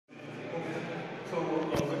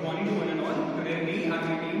Good morning to one and all. Today me and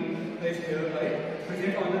my team is here to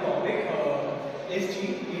present on the topic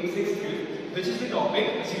SG863, which is the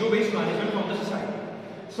topic Zero Waste Management from the Society.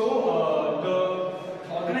 So the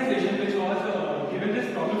organization which was given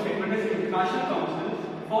this problem statement is International Council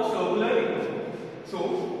for Circular Economy.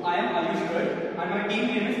 So I am Ayush Garg and my team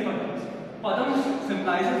name is Padams. Padams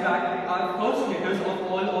symbolizes that our first letters of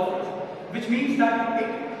all of us, which means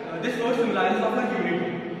that this word symbolizes of our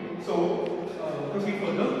unity. So proceed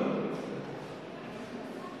further.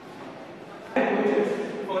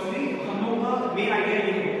 Firstly, हम लोग का main idea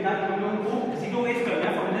ये है कि हम लोगों को zero waste करना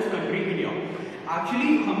है from this country India. Actually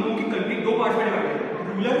हम लोगों की कंट्री दो पार्ट्स में डिवाइड है,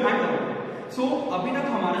 रूरल एंड अर्बन. सो अभी तक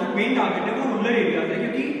हमारा जो मेन टारगेट है वो रूरल एरियाज है,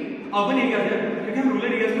 क्योंकि अर्बन एरियाज है, क्योंकि हम रूरल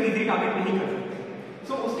एरियाज को इजीली टारगेट नहीं कर सकते.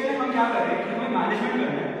 सो उसके लिए हम क्या कर रहे हैं कि हमें मैनेजमेंट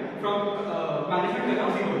करना है फ्रॉम मैनेजमेंट करना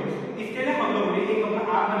है जीरो वेस्ट. इसके लिए हम लोगों ने एक अपना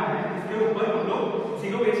ऐप बनाया है जिसके ऊपर हम लोग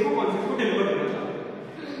जीरो वेस्ट को कॉन्सेप्ट को डिलीवर करना चाहते हैं.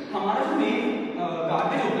 हमारा जो मेन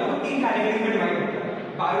गार्बेज होता है वो तीन कैटेगरी में डिवाइड होता है: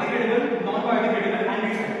 biodegradable, non-biodegradable and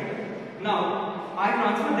recyclable. Now, I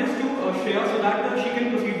transfer this to Shreya so that she can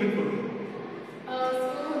proceed with food.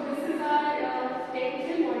 So this is our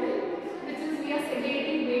technical model, which is we are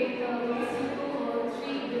segregating waste into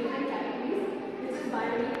three different categories, which is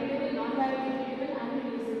biodegradable, non-biodegradable and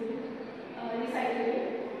recyclable.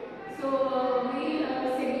 So we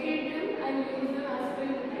segregate them and use them as per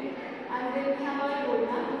unit, and then we have our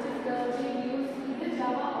roadmap, which is we use either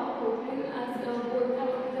Java or Kotlin, as both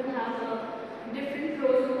of them have different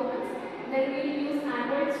pros and cons. Then we will use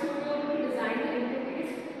Android Studio to design the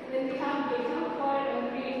interface. Then we have GitHub for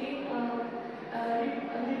creating a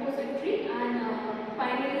repository, and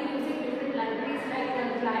finally using different libraries like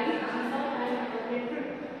Glide, Java and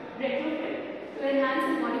Retrofit to enhance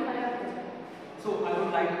and modify our project. So I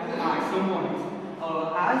would like to add some points.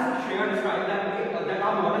 As Shreya described that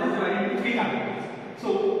our model is divided into three categories. So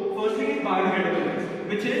firstly is biodegradable waste,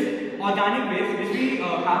 which is organic waste which we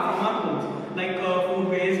have from our homes, like food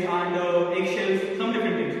waste and eggshells, some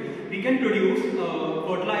different things. We can produce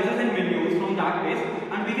fertilizers and manures from that waste,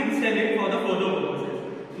 and we can sell it for the further purposes.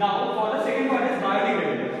 Now, for the second part is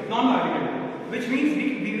biodegradable, non-biodegradable, which means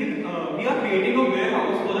we are creating a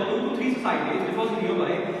warehouse for the 2 to 3 societies which was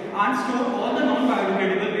nearby and store all the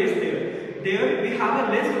non-biodegradable waste there. There we have a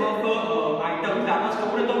list of items that are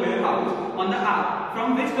stored in the warehouse on the app, from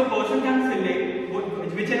which the person can select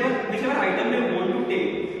whichever item they want to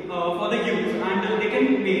take for the use, and they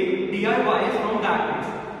can make DIYs from that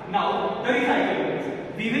waste. Now the recyclables,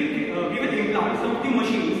 we will implant some of the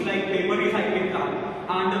machines like paper recycling plant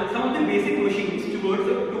and some of the basic machines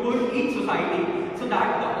towards each society, so that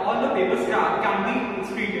all the paper scrap can be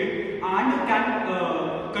treated and can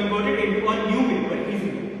convert it into a new waste.